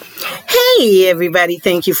Hey, everybody.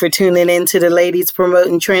 Thank you for tuning in to the Ladies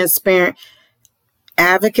Promoting Transparent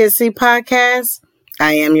Advocacy Podcast.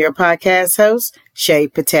 I am your podcast host, Shay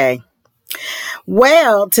Pate.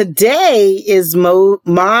 Well, today is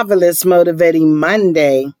Marvelous Motivating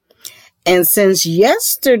Monday. And since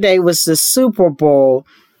yesterday was the Super Bowl,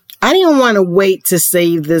 I didn't want to wait to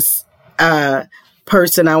save this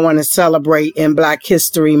person I want to celebrate in Black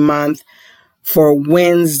History Month for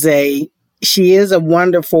Wednesday. She is a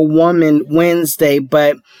wonderful woman, Wednesday,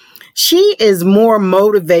 but she is more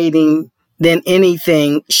motivating than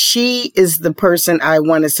anything. She is the person I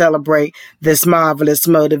want to celebrate this Marvelous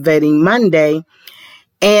Motivating Monday.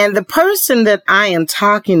 And the person that I am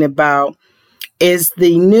talking about is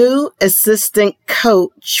the new assistant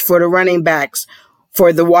coach for the running backs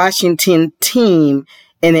for the Washington team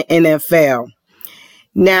in the NFL.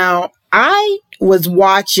 Now, I was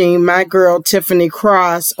watching my girl Tiffany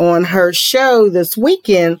Cross on her show this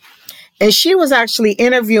weekend, and she was actually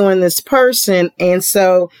interviewing this person. And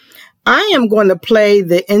so I am going to play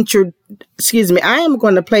the interview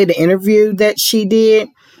that she did.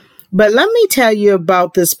 But let me tell you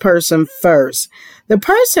about this person first. The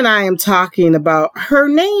person I am talking about, her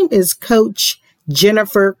name is Coach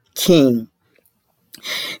Jennifer King.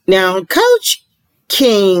 Now, Coach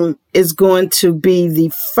King is going to be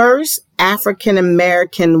the first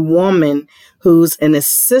African-American woman who's an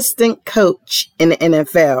assistant coach in the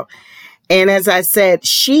NFL. And as I said,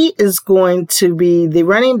 she is going to be the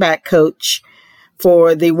running back coach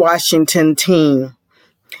for the Washington team.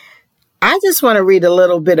 I just want to read a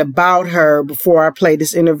little bit about her before I play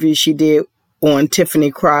this interview she did on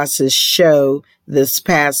Tiffany Cross's show this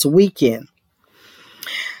past weekend.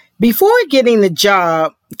 Before getting the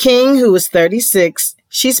job, King, who was 36,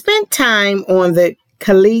 she spent time on the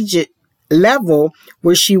collegiate level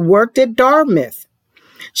where she worked at Dartmouth.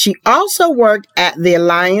 She also worked at the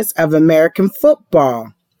Alliance of American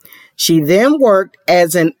Football. She then worked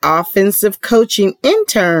as an offensive coaching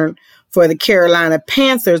intern for the Carolina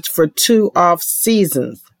Panthers for 2 off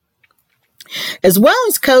seasons. As well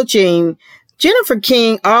as coaching, Jennifer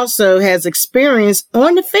King also has experience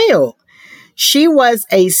on the field. She was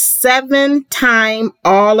a 7-time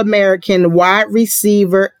All-American wide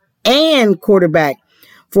receiver and quarterback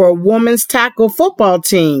for a women's tackle football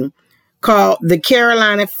team called the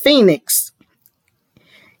Carolina Phoenix.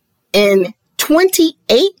 In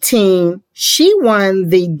 2018, she won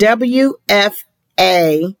the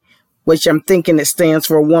WFA, which I'm thinking it stands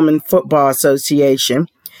for Women Football Association,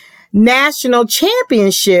 national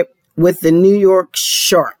championship with the New York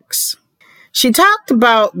Sharks. She talked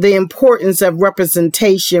about the importance of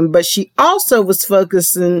representation, but she also was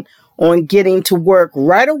focusing on getting to work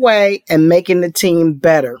right away and making the team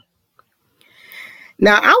better.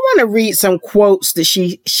 Now, I want to read some quotes that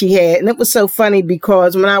she had, and it was so funny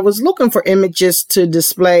because when I was looking for images to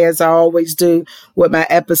display, as I always do with my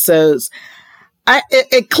episodes,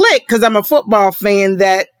 it clicked because I'm a football fan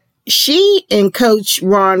that she and Coach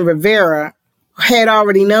Ron Rivera had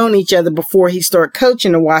already known each other before he started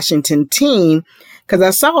coaching the Washington team, because I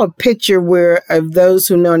saw a picture where, of those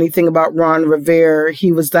who know anything about Ron Rivera,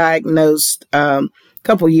 he was diagnosed a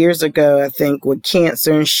couple years ago, I think, with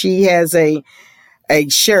cancer. And she has a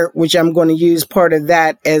shirt, which I'm going to use part of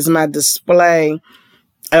that as my display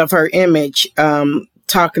of her image,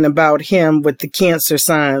 talking about him with the cancer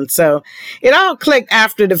sign. So it all clicked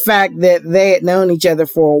after the fact that they had known each other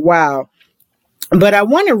for a while. But I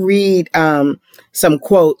want to read some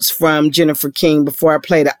quotes from Jennifer King before I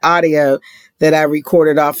play the audio that I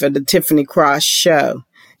recorded off of the Tiffany Cross show.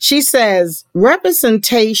 She says,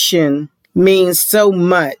 representation means so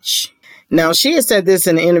much. Now, she has said this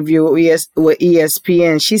in an interview with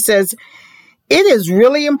ESPN. She says, it is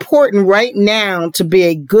really important right now to be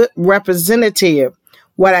a good representative.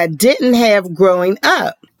 What I didn't have growing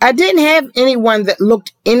up. I didn't have anyone that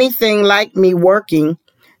looked anything like me working.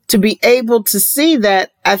 To be able to see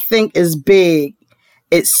that, I think, is big.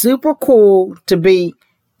 It's super cool to be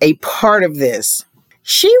a part of this.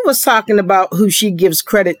 She was talking about who she gives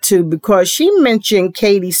credit to because she mentioned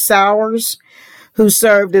Katie Sowers, who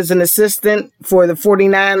served as an assistant for the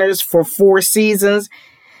 49ers for 4 seasons,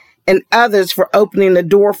 and others for opening the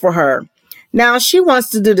door for her. Now, she wants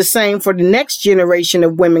to do the same for the next generation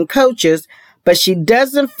of women coaches, but she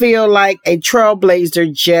doesn't feel like a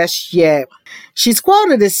trailblazer just yet. She's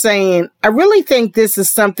quoted as saying, I really think this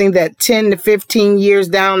is something that 10 to 15 years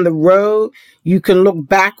down the road, you can look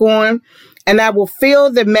back on, and I will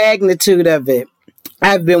feel the magnitude of it.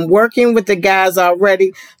 I've been working with the guys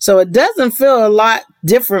already, so it doesn't feel a lot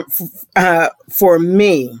different for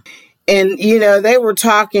me. And, they were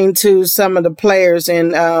talking to some of the players,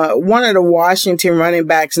 and one of the Washington running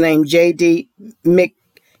backs named J.D.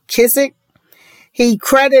 McKissick, he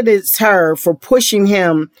credits her for pushing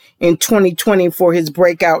him in 2020 for his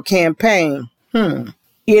breakout campaign.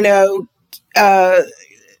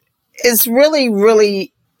 It's really,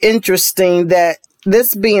 really interesting that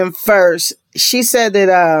this being first, she said that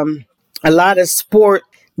a lot of sport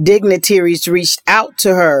dignitaries reached out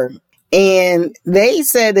to her. And they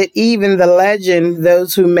said that even the legend,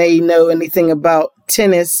 those who may know anything about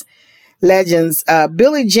tennis legends,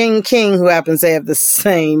 Billie Jean King, who happens to have the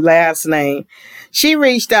same last name, she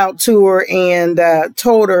reached out to her and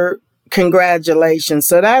told her congratulations.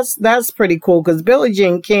 So that's pretty cool, because Billie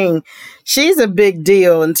Jean King, she's a big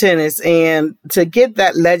deal in tennis, and to get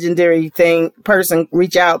that legendary person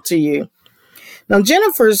reach out to you. Now,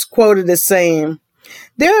 Jennifer's quoted as saying,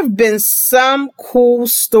 "There have been some cool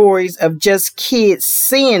stories of just kids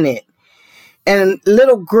seeing it and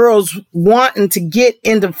little girls wanting to get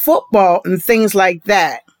into football and things like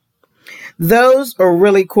that. Those are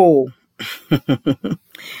really cool."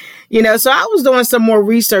 So I was doing some more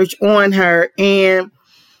research on her, and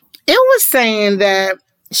it was saying that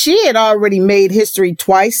she had already made history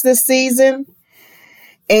twice this season.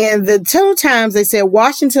 And the two times, they said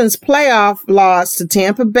Washington's playoff loss to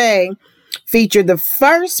Tampa Bay featured the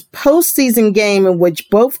first postseason game in which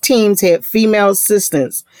both teams had female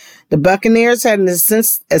assistants. The Buccaneers had an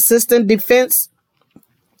assistant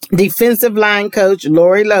defensive line coach,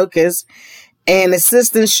 Lori Locust, and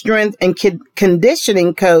assistant strength and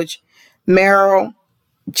conditioning coach, Meryl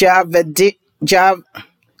Javadifour.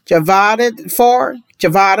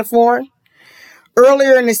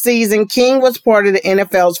 Earlier in the season, King was part of the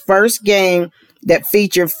NFL's first game that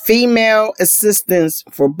featured female assistants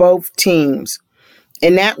for both teams.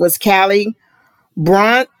 And that was Callie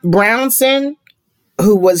Brownson,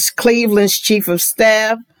 who was Cleveland's chief of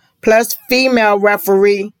staff, plus female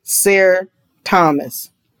referee Sarah Thomas.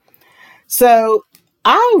 So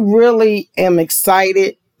I really am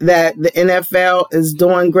excited that the NFL is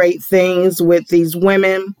doing great things with these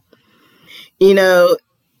women,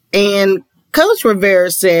 and Coach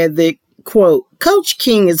Rivera said that, quote, "Coach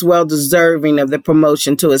King is well deserving of the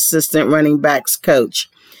promotion to assistant running backs coach.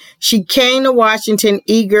 She came to Washington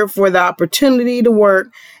eager for the opportunity to work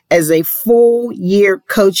as a full-year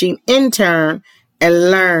coaching intern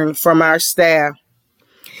and learn from our staff."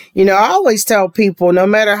 I always tell people, no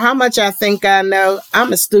matter how much I think I know,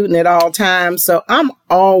 I'm a student at all times. So I'm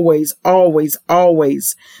always, always,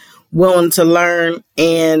 always willing to learn.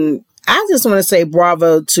 And I just want to say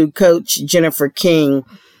bravo to Coach Jennifer King.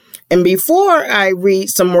 And before I read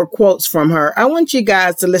some more quotes from her, I want you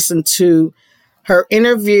guys to listen to her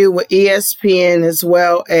interview with ESPN, as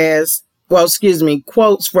well as,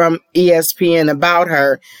 quotes from ESPN about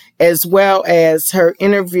her, as well as her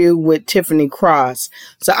interview with Tiffany Cross.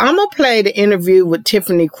 So I'm going to play the interview with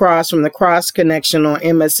Tiffany Cross from the Cross Connection on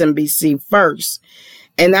MSNBC first.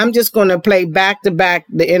 And I'm just going to play back to back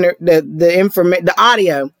the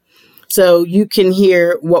audio, so you can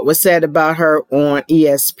hear what was said about her on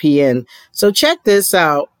ESPN. So check this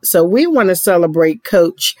out. So we want to celebrate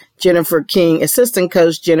Coach Jennifer King, Assistant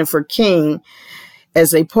Coach Jennifer King,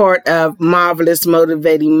 as a part of Marvelous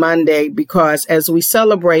Motivating Monday, because as we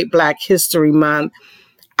celebrate Black History Month,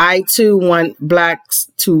 I too want Blacks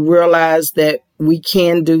to realize that we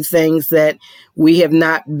can do things that we have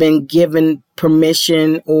not been given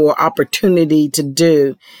permission or opportunity to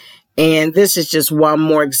do. And this is just one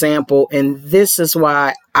more example. And this is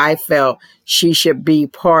why I felt she should be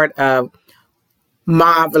part of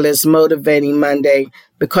Marvelous Motivating Monday,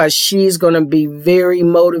 because she's going to be very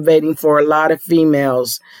motivating for a lot of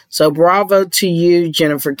females. So bravo to you,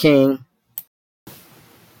 Jennifer King.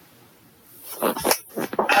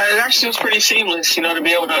 It actually was pretty seamless, to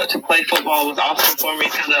be able to play football was awesome for me,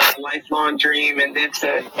 kind of a lifelong dream, and then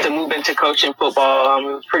to move into coaching football, it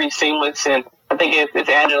was pretty seamless, and I think it's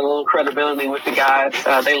added a little credibility with the guys.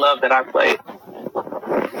 They love that I played.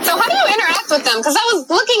 So how do you interact with them? Because I was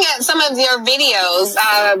looking at some of your videos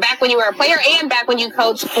back when you were a player and back when you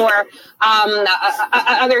coached for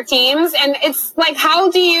other teams, and it's like, how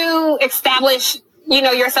do you establish,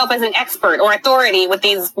 yourself as an expert or authority with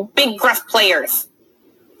these big, gruff players?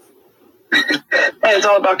 It's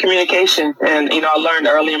all about communication. And, I learned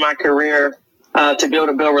early in my career to be able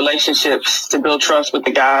to build relationships, to build trust with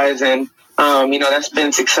the guys. And, that's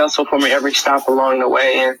been successful for me every stop along the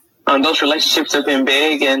way. And those relationships have been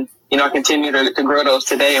big. And, I continue to grow those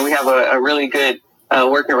today. And we have a really good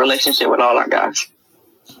working relationship with all our guys.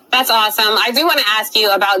 That's awesome. I do want to ask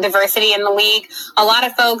you about diversity in the league. A lot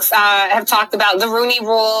of folks have talked about the Rooney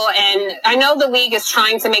Rule, and I know the league is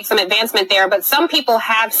trying to make some advancement there, but some people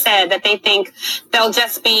have said that they think they'll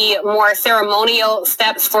just be more ceremonial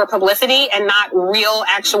steps for publicity and not real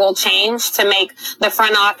actual change to make the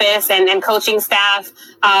front office and coaching staff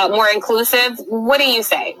more inclusive. What do you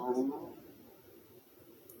say?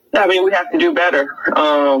 I mean, we have to do better.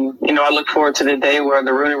 I look forward to the day where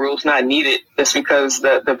the Rooney Rule's not needed just because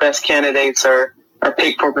the best candidates are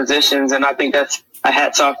picked for positions. And I think that's a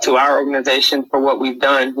hats off to our organization for what we've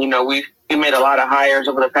done. We made a lot of hires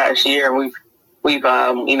over the past year, and we've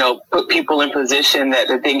put people in position that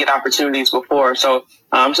didn't get opportunities before. So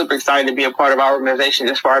I'm super excited to be a part of our organization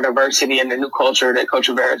just for our diversity and the new culture that Coach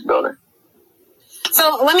Rivera is building.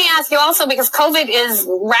 So let me ask you also, because COVID is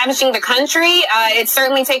ravaging the country, it's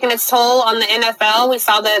certainly taken its toll on the NFL. We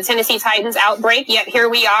saw the Tennessee Titans outbreak, yet here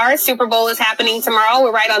we are. Super Bowl is happening tomorrow.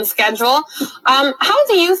 We're right on schedule. How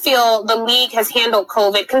do you feel the league has handled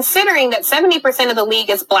COVID, considering that 70% of the league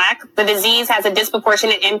is Black? The disease has a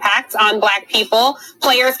disproportionate impact on Black people.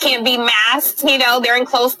 Players can't be masked. They're in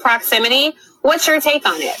close proximity. What's your take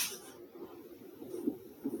on it?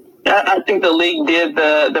 I think the league did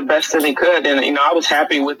the best that they could. And, I was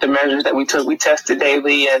happy with the measures that we took. We tested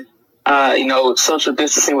daily and, social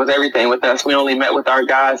distancing was everything with us. We only met with our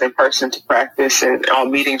guys in person to practice, and all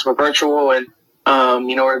meetings were virtual. And,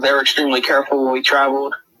 they were extremely careful when we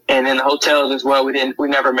traveled. And in the hotels as well, we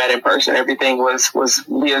never met in person. Everything was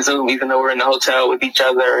via Zoom, even though we're in the hotel with each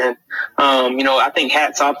other. And, I think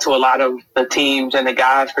hats off to a lot of the teams and the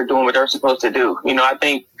guys for doing what they're supposed to do. I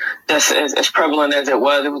think just as prevalent as it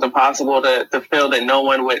was impossible to feel that no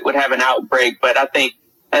one would have an outbreak. But I think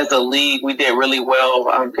as a league, we did really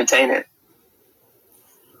well containing it.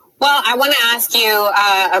 Well, I want to ask you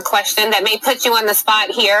a question that may put you on the spot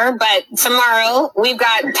here, but tomorrow we've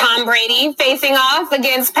got Tom Brady facing off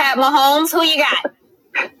against Pat Mahomes. Who you got?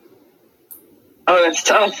 Oh, that's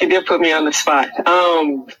tough. You did put me on the spot.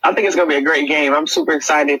 I think it's going to be a great game. I'm super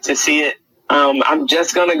excited to see it. I'm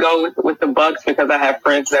just going to go with the Bucs because I have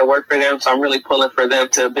friends that work for them, so I'm really pulling for them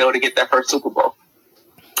to be able to get that first Super Bowl.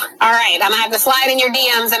 All right, I'm going to have to slide in your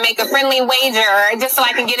DMs and make a friendly wager just so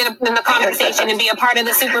I can get in the conversation and be a part of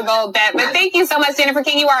the Super Bowl bet. But thank you so much, Jennifer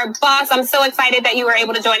King. You are a boss. I'm so excited that you were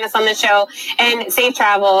able to join us on the show. And safe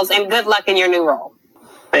travels and good luck in your new role.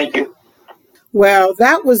 Thank you. Well,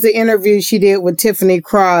 that was the interview she did with Tiffany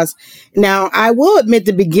Cross. Now, I will admit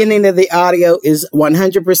the beginning of the audio is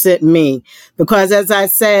 100% me because, as I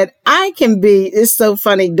said, it's so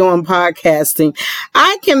funny doing podcasting.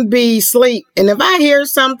 I can be asleep, and if I hear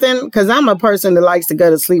something, because I'm a person that likes to go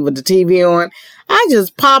to sleep with the TV on, I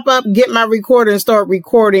just pop up, get my recorder, and start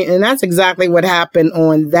recording, and that's exactly what happened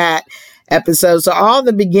on that episode. So all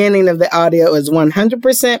the beginning of the audio is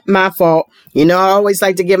 100% my fault. I always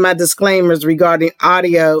like to give my disclaimers regarding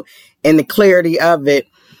audio and the clarity of it.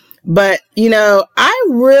 But, I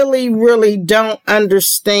really, really don't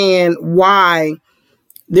understand why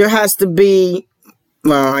there has to be,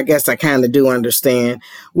 well, I guess I kind of do understand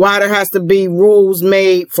why there has to be rules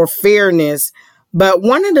made for fairness. But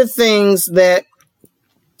one of the things that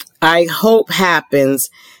I hope happens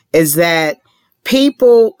is that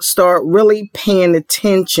people start really paying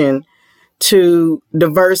attention to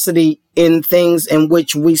diversity in things in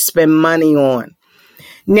which we spend money on.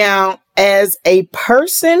 Now, as a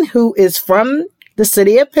person who is from the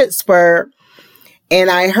city of Pittsburgh, and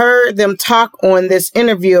I heard them talk on this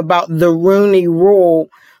interview about the Rooney Rule,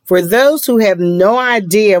 for those who have no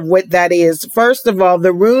idea of what that is, first of all,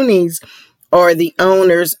 the Rooneys are the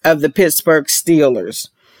owners of the Pittsburgh Steelers.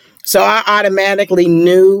 So I automatically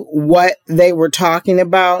knew what they were talking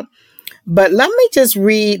about. But let me just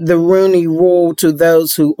read the Rooney Rule to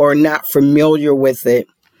those who are not familiar with it.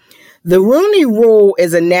 The Rooney Rule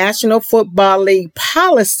is a National Football League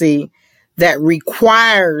policy that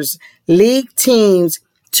requires league teams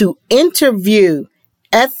to interview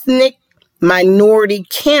ethnic minority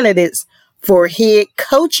candidates for head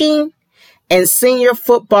coaching and senior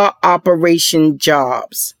football operation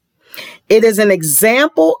jobs. It is an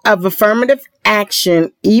example of affirmative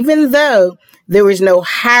action, even though there is no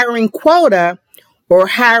hiring quota or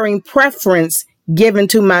hiring preference given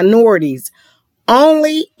to minorities,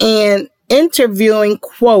 only an interviewing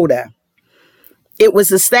quota. It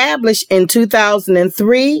was established in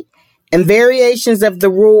 2003, and variations of the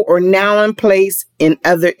rule are now in place in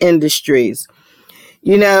other industries.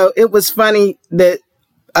 It was funny that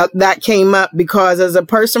that came up because as a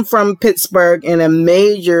person from Pittsburgh and a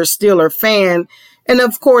major Steeler fan, and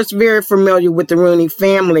of course very familiar with the Rooney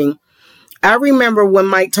family, I remember when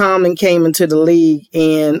Mike Tomlin came into the league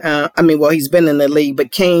and, he's been in the league,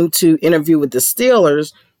 but came to interview with the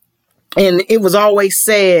Steelers. And it was always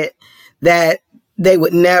said that they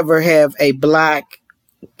would never have a black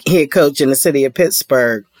head coach in the city of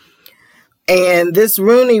Pittsburgh. And this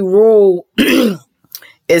Rooney Rule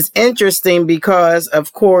is interesting because,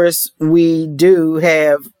 of course, we do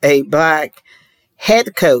have a black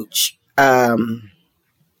head coach for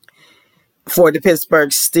the Pittsburgh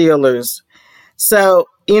Steelers. So,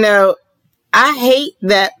 I hate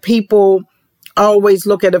that people always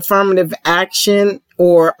look at affirmative action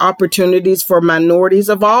or opportunities for minorities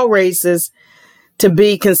of all races to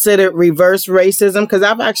be considered reverse racism, because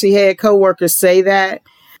I've actually had coworkers say that.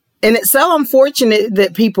 And it's so unfortunate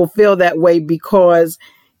that people feel that way, because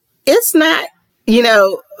it's not,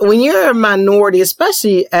 when you're a minority,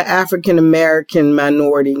 especially an African-American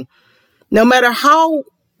minority, no matter how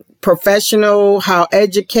professional, how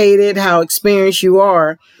educated, how experienced you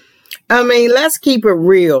are, let's keep it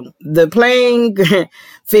real. The playing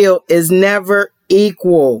field is never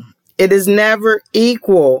equal. It is never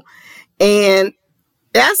equal. And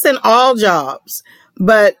that's in all jobs.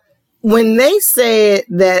 But when they said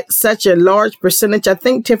that such a large percentage, I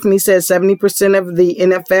think Tiffany said 70% of the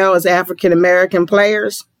NFL is African-American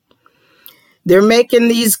players. They're making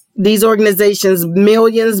these organizations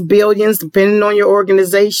millions, billions, depending on your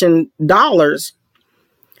organization, dollars.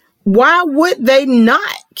 Why would they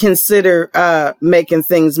not consider making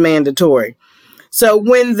things mandatory? So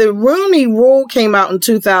when the Rooney Rule came out in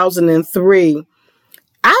 2003,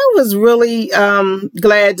 I was really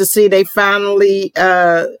glad to see they finally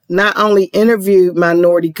not only interviewed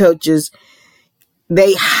minority coaches,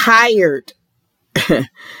 they hired a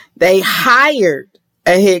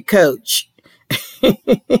head coach.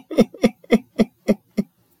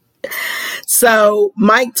 So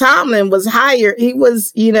Mike Tomlin was hired. He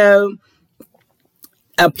was,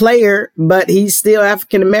 a player, but he's still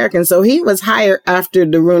African American. So he was hired after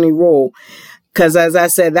the Rooney Rule. Because as I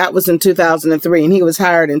said, that was in 2003 and he was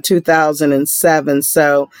hired in 2007.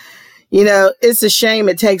 So, it's a shame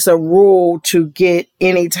it takes a rule to get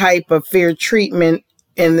any type of fair treatment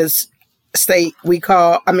in this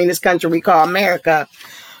this country we call America.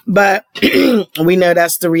 But we know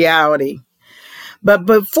that's the reality. But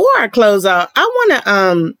before I close out,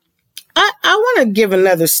 I want to give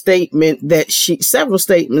another statement several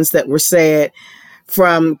statements that were said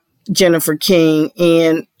from Jennifer King.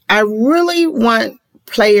 And I really want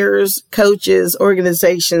players, coaches,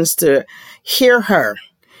 organizations to hear her,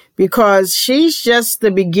 because she's just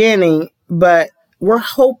the beginning, but we're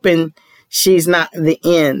hoping she's not the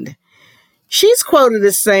end. She's quoted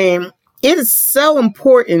as saying, "It is so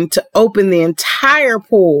important to open the entire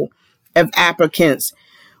pool of applicants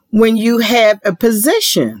when you have a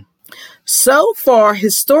position. So far,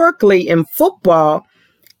 historically in football,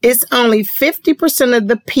 it's only 50% of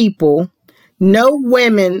the people. No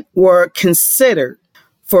women were considered.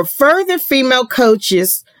 For further female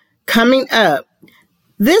coaches coming up,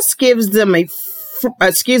 this gives them a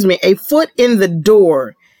foot in the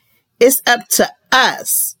door. It's up to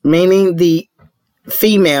us," meaning the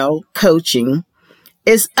female coaching,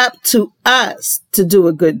 "it's up to us to do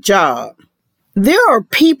a good job. There are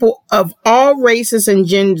people of all races and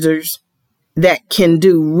genders that can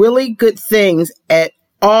do really good things at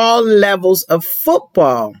all levels of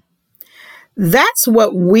football." That's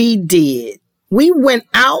what we did. We went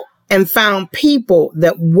out and found people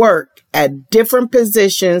that worked at different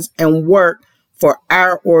positions and worked for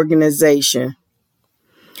our organization.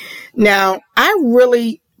 Now,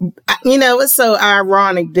 it's so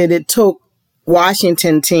ironic that it took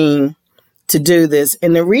Washington team to do this.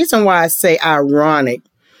 And the reason why I say ironic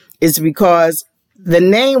is because the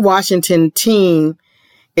name Washington team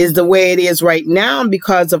is the way it is right now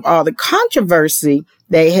because of all the controversy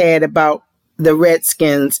they had about the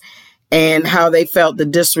Redskins and how they felt the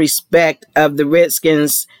disrespect of the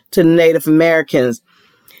Redskins to the Native Americans.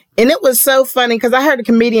 And it was so funny because I heard a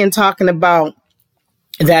comedian talking about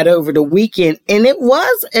that over the weekend. And it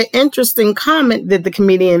was an interesting comment that the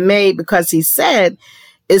comedian made, because he said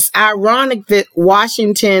it's ironic that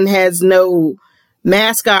Washington has no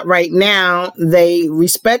mascot right now. They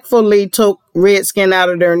respectfully took Redskin out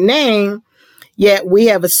of their name, yet we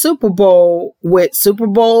have a Super Bowl with Super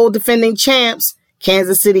Bowl defending champs,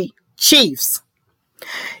 Kansas City Chiefs.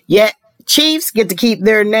 Yet Chiefs get to keep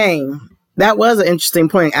their name. That was an interesting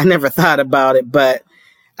point. I never thought about it, but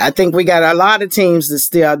I think we got a lot of teams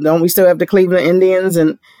that don't we still have the Cleveland Indians?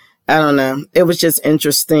 And I don't know. It was just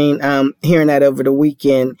interesting hearing that over the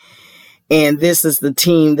weekend. And this is the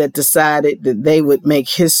team that decided that they would make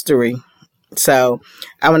history. So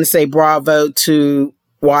I want to say bravo to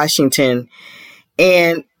Washington.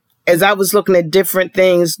 And as I was looking at different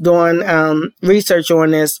things, doing research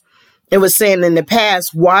on this, it was saying in the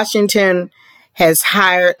past, Washington has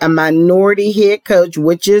hired a minority head coach,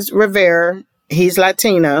 which is Rivera. He's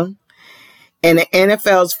Latino. And the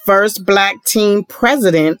NFL's first black team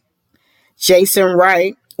president, Jason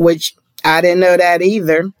Wright, which I didn't know that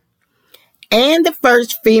either. And the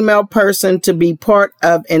first female person to be part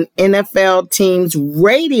of an NFL team's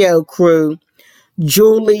radio crew,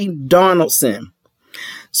 Julie Donaldson.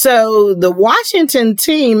 So the Washington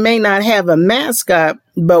team may not have a mascot,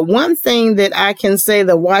 but one thing that I can say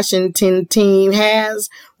the Washington team has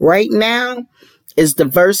right now is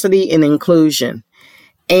diversity and inclusion.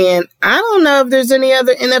 And I don't know if there's any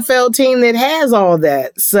other NFL team that has all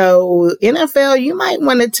that. So NFL, you might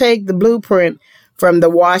want to take the blueprint from the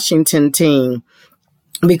Washington team,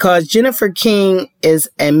 because Jennifer King is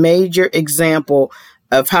a major example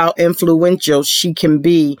of how influential she can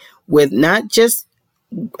be with not just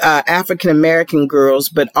African-American girls,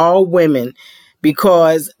 but all women.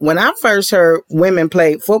 Because when I first heard women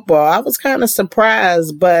play football, I was kind of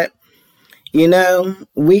surprised, but you know,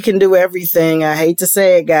 we can do everything. I hate to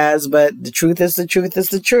say it, guys, but the truth is the truth is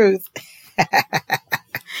the truth.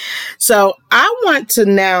 So I want to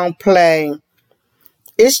now play,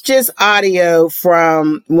 it's just audio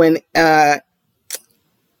from when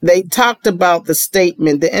they talked about the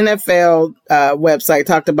statement, the NFL website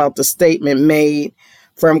talked about the statement made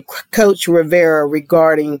from Coach Rivera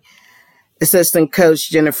regarding assistant coach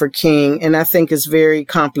Jennifer King, and I think it's very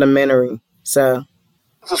complimentary. So.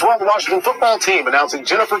 This is the Washington football team announcing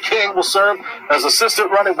Jennifer King will serve as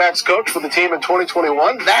assistant running backs coach for the team in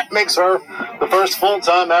 2021. That makes her the first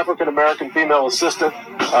full-time African-American female assistant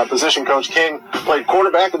position coach. King played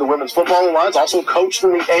quarterback in the Women's Football Alliance, also coached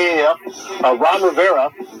in the AAF. Ron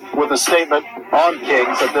Rivera, with a statement on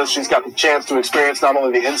King, said this: she's got the chance to experience not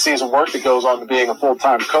only the in-season work that goes on to being a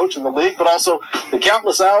full-time coach in the league, but also the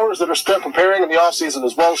countless hours that are spent preparing in the offseason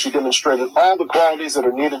as well. She demonstrated all the qualities that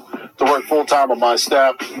are needed to work full-time on my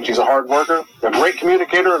staff. She's a hard worker, a great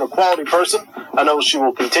communicator, and a quality person. I know she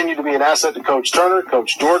will continue to be an asset to Coach Turner,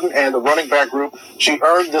 Coach Jordan, and the running back group. She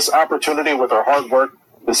earned this opportunity with her hard work.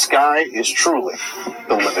 The sky is truly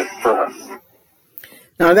the limit for her.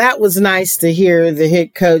 Now, that was nice to hear the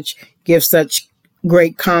head coach give such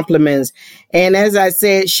great compliments. And as I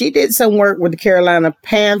said, she did some work with the Carolina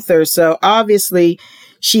Panthers, so obviously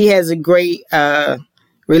she has a great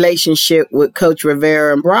relationship with Coach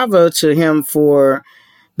Rivera, and bravo to him for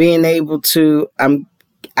being able to,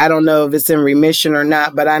 I don't know if it's in remission or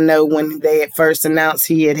not, but I know when they had first announced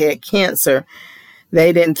he had cancer,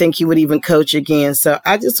 they didn't think he would even coach again. So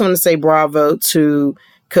I just want to say bravo to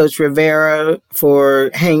Coach Rivera for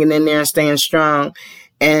hanging in there and staying strong.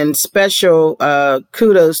 And special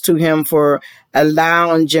kudos to him for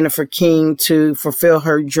allowing Jennifer King to fulfill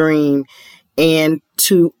her dream and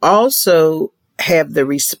to also have the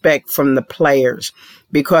respect from the players.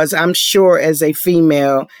 Because I'm sure as a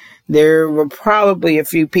female, there were probably a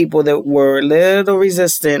few people that were a little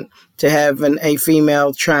resistant to having a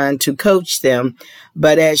female trying to coach them.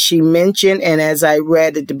 But as she mentioned, and as I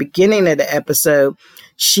read at the beginning of the episode,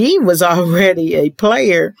 she was already a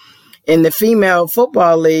player in the female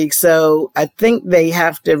football league. So I think they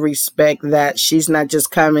have to respect that she's not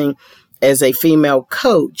just coming as a female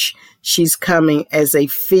coach. She's coming as a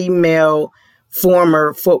female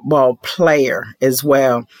former football player as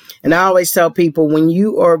well. And I always tell people, when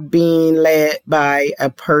you are being led by a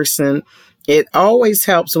person, it always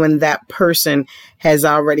helps when that person has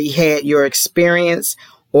already had your experience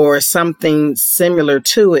or something similar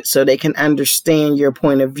to it, so they can understand your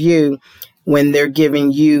point of view when they're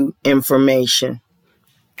giving you information.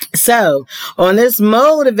 So on this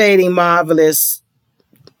motivating, marvelous,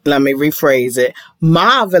 let me rephrase it,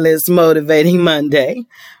 marvelous motivating Monday,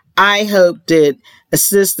 I hope that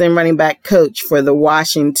assistant running back coach for the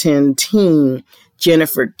Washington team,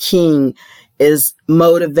 Jennifer King, is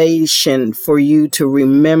motivation for you to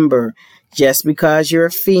remember, just because you're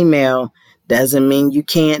a female doesn't mean you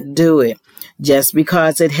can't do it. Just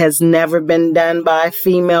because it has never been done by a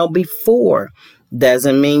female before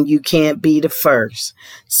doesn't mean you can't be the first.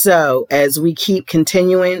 So as we keep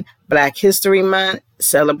continuing Black History Month,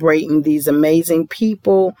 celebrating these amazing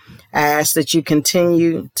people, I ask that you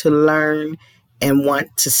continue to learn and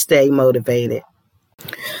want to stay motivated.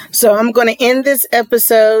 So I'm going to end this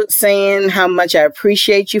episode saying how much I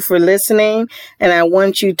appreciate you for listening, and I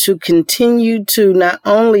want you to continue to not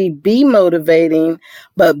only be motivating,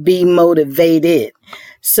 but be motivated.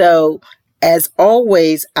 So as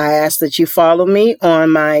always, I ask that you follow me on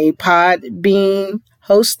my Podbean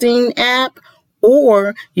hosting app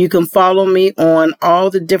Or you can follow me on all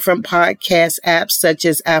the different podcast apps such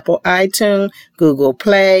as Apple iTunes, Google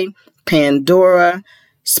Play, Pandora,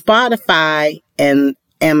 Spotify, and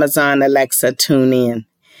Amazon Alexa TuneIn.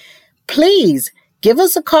 Please give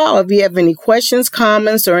us a call if you have any questions,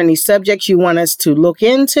 comments, or any subjects you want us to look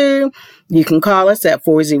into. You can call us at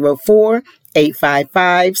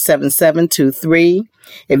 404-855-7723.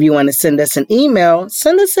 If you want to send us an email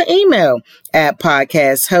at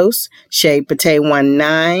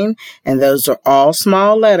podcasthost@shaypate19, and those are all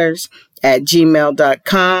small letters, at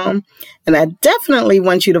gmail.com. And I definitely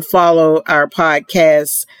want you to follow our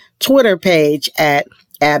podcast Twitter page at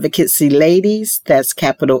Advocacy Ladies. That's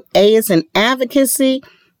capital A as in advocacy,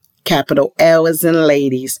 capital L as in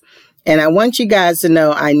ladies. And I want you guys to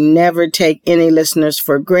know I never take any listeners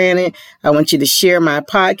for granted. I want you to share my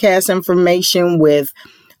podcast information with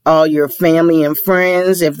all your family and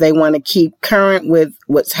friends if they want to keep current with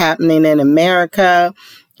what's happening in America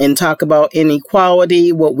and talk about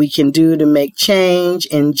inequality, what we can do to make change,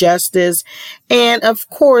 injustice, and of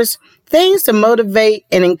course, things to motivate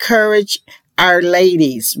and encourage our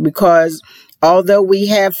ladies, because although we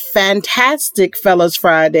have fantastic Fellas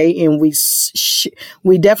Friday and we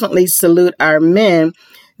definitely salute our men,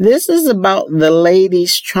 this is about the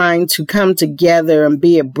ladies trying to come together and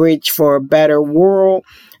be a bridge for a better world,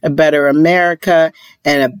 a better America,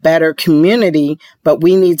 and a better community. But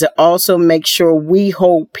we need to also make sure we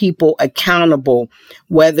hold people accountable,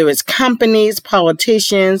 whether it's companies,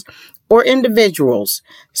 politicians, or individuals.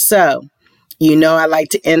 So, I like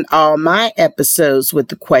to end all my episodes with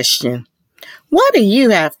the question, what do you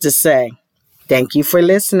have to say? Thank you for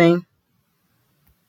listening.